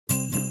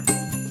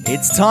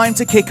It's time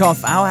to kick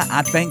off our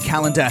advent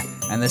calendar,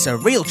 and there's a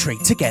real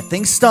treat to get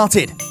things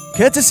started,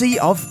 courtesy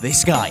of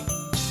this guy,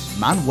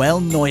 Manuel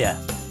Neuer.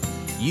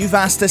 You've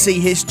asked to see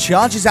his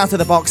charges out of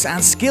the box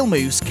and skill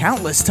moves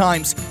countless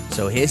times,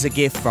 so here's a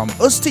gift from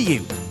us to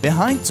you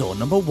behind door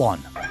number 1.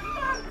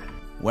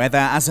 Whether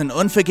as an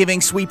unforgiving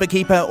sweeper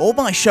keeper or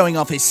by showing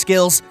off his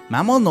skills,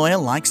 Manuel Neuer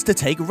likes to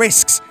take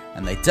risks,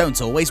 and they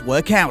don't always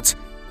work out.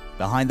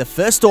 Behind the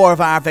first door of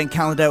our advent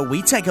calendar,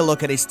 we take a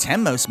look at his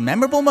 10 most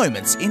memorable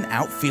moments in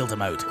outfielder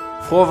mode.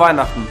 Frohe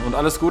Weihnachten und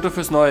alles Gute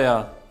fürs neue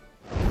Jahr.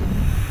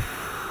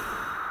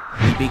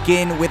 We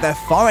begin with a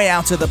foray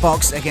out of the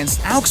box against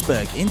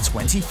Augsburg in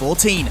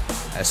 2014,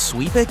 a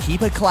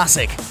sweeper-keeper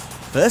classic.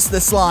 First the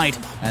slide,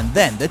 and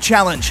then the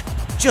challenge,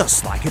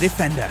 just like a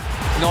defender.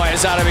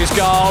 Neuer's out of his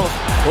goal.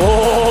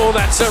 Oh,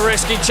 that's a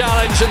risky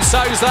challenge, and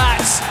so's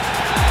that.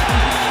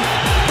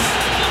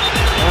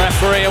 The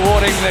referee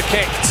awarding the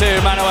kick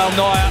to Manuel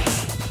Neuer.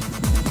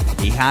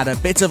 He had a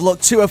bit of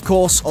luck too, of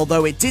course,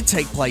 although it did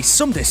take place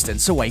some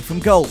distance away from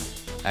goal.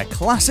 A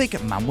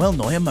classic Manuel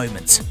Neuer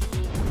moment.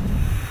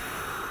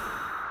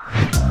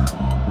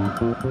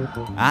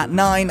 At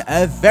 9,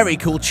 a very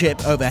cool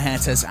chip over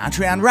Hertha's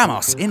Adrian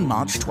Ramos in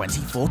March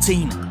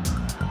 2014.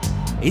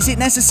 Is it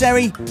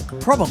necessary?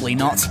 Probably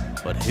not,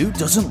 but who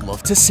doesn't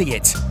love to see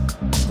it?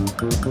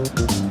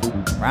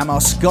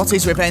 Ramos got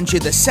his revenge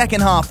in the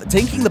second half,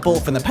 dinking the ball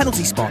from the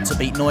penalty spot to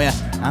beat Neuer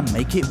and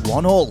make it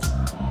 1-1.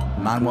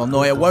 Manuel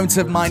Neuer won't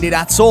have minded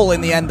at all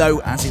in the end though,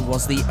 as it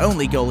was the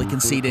only goal he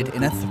conceded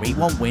in a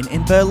 3-1 win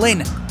in Berlin,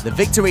 the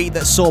victory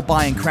that saw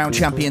Bayern crowned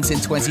champions in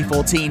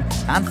 2014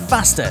 and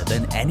faster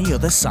than any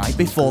other side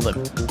before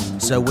them.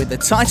 So with the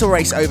title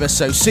race over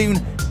so soon,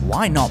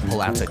 why not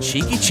pull out a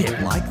cheeky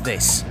chip like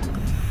this?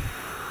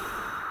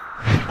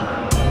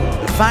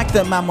 The fact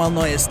that Manuel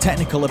Neuer's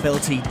technical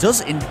ability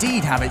does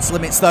indeed have its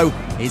limits though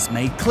is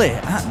made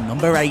clear at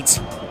number 8.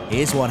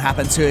 Here's what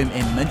happened to him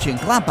in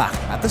Mönchengladbach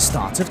at the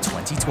start of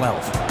 2012.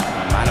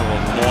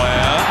 Manuel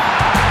Neuer,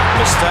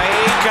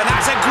 mistake, and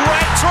that's a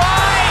great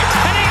try,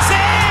 and it's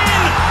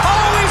in!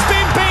 Oh, he's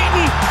been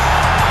beaten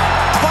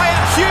by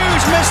a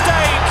huge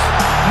mistake.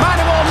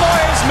 Manuel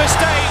Neuer's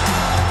mistake.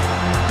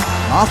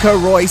 Marco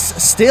Reus,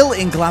 still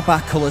in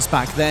Gladbach colours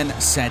back then,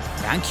 said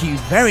thank you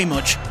very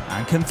much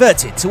and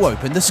converted to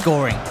open the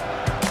scoring.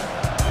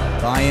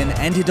 Bayern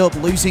ended up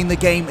losing the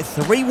game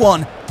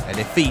 3-1, a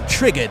defeat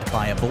triggered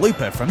by a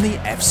blooper from the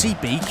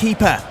FCB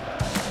keeper.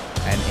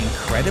 An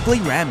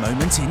incredibly rare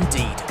moment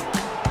indeed.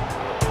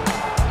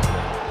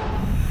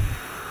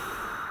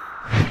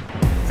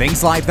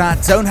 Things like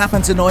that don't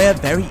happen to Neuer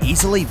very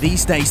easily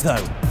these days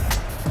though.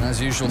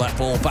 As usual, that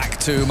ball back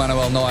to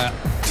Manuel Neuer.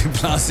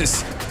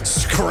 Blasis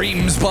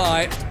screams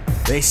by.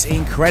 This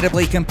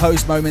incredibly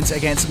composed moment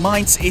against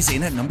Mainz is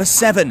in at number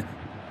 7.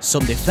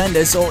 Some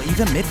defenders or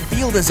even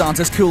midfielders aren't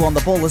as cool on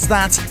the ball as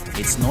that.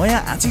 It's Neuer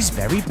at his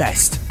very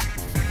best.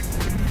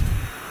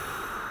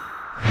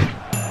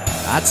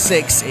 At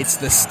 6, it's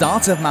the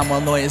start of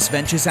Manuel Neuer's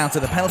ventures out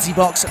of the penalty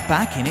box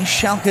back in his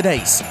Schalke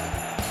days.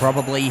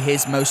 Probably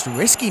his most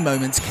risky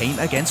moments came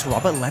against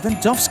Robert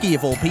Lewandowski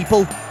of all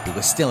people, who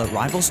was still at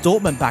rivals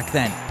Dortmund back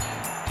then.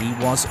 He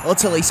was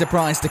utterly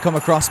surprised to come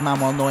across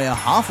Manuel Neuer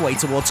halfway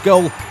towards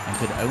goal and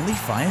could only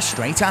fire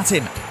straight at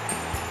him.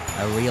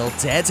 A real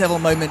daredevil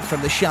moment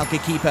from the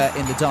Schalke keeper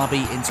in the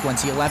derby in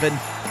 2011.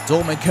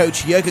 Dortmund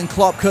coach Jurgen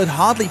Klopp could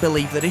hardly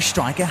believe that his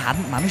striker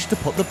hadn't managed to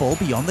put the ball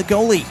beyond the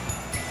goalie.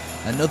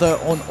 Another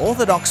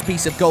unorthodox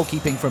piece of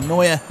goalkeeping from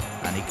Neuer,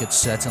 and he could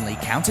certainly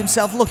count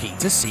himself lucky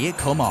to see it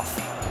come off.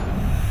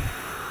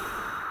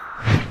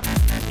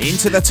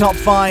 Into the top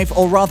 5,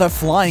 or rather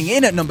flying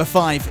in at number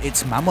 5,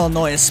 it's Manuel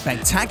Neuer's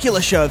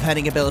spectacular show of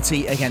heading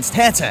ability against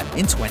Hertha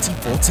in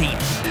 2014.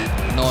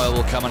 Neuer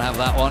will come and have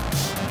that one.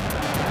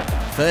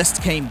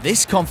 First came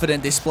this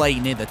confident display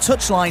near the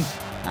touchline,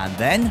 and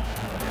then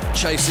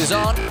Chases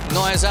on,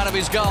 Neuer's out of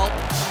his goal.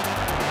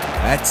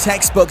 A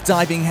textbook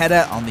diving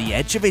header on the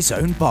edge of his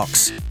own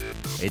box.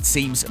 It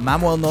seems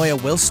Manuel Neuer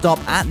will stop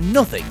at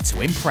nothing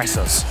to impress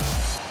us.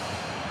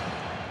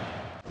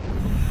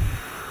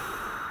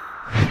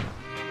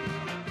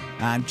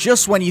 And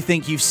just when you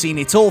think you've seen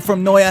it all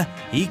from Neuer,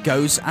 he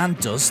goes and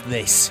does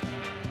this.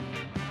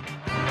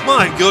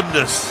 My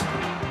goodness!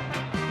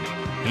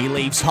 He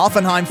leaves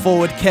Hoffenheim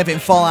forward Kevin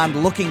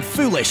Volland looking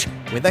foolish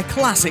with a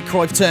classic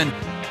Cruyff turn,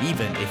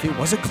 even if it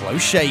was a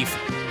close shave.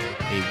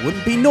 It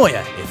wouldn't be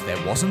Neuer if there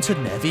wasn't a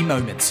nervy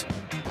moment.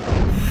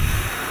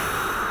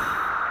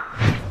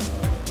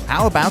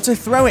 How about a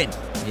throw-in?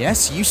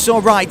 Yes, you saw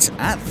right.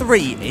 At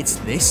 3, it's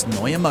this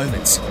Neuer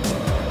moment.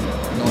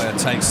 Neuer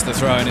takes the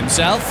throw-in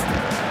himself.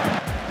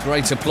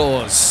 Great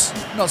applause.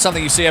 Not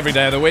something you see every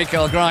day of the week,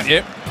 I'll grant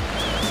you.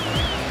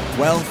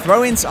 Well,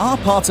 throw-ins are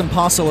part and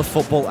parcel of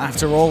football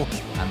after all,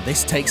 and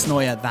this takes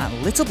Neuer that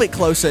little bit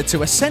closer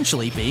to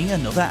essentially being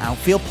another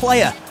outfield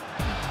player.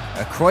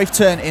 A Cruyff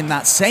turn in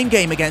that same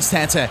game against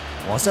Hertha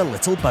was a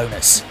little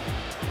bonus.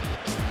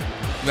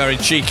 Very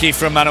cheeky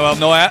from Manuel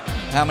Neuer.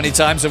 How many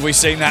times have we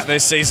seen that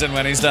this season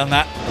when he's done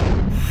that?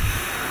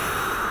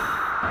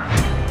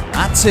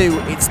 At 2,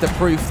 it's the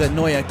proof that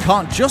Neuer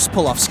can't just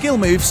pull off skill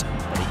moves,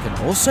 but he can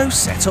also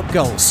set up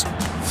goals.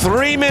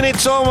 3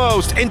 minutes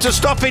almost into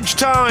stoppage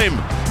time.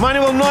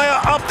 Manuel Neuer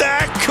up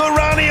there.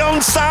 Kurani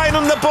onside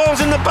and the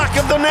ball's in the back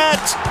of the net.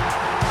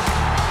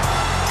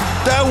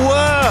 There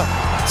were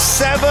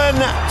 7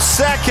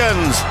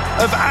 seconds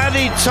of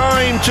added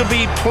time to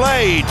be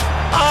played.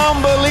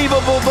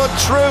 Unbelievable but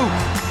true.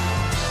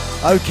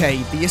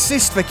 Okay, the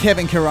assist for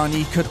Kevin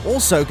Kurani could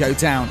also go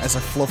down as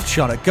a fluffed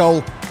shot at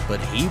goal, but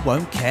he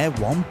won't care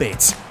one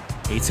bit.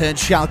 He turned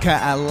Schalke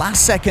a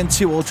last-second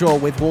 2-2 draw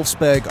with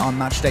Wolfsburg on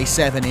matchday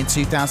 7 in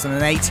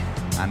 2008,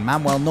 and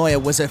Manuel Neuer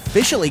was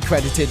officially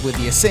credited with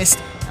the assist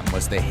and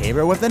was the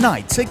hero of the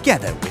night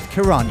together with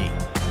Kurani.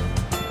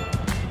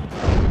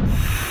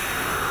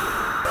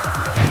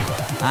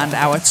 And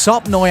our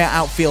top Neuer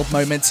outfield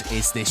moment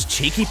is this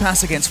cheeky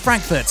pass against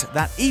Frankfurt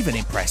that even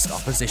impressed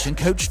opposition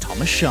coach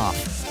Thomas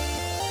Schaaf.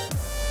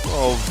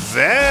 Oh,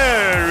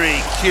 very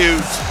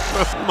cute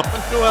from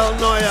Manuel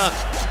Neuer.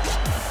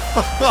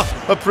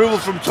 Approval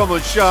from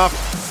Thomas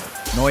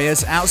Schaaf.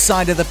 Neuer's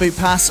outside of the boot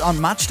pass on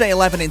matchday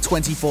 11 in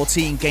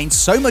 2014 gained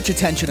so much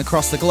attention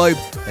across the globe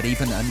that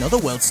even another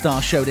world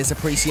star showed his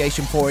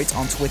appreciation for it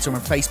on Twitter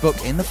and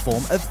Facebook in the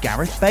form of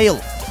Gareth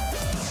Bale.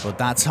 But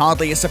that's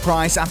hardly a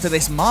surprise after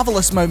this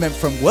marvellous moment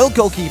from World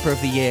Goalkeeper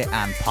of the Year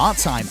and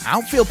part-time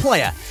outfield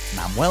player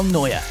Manuel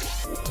Neuer.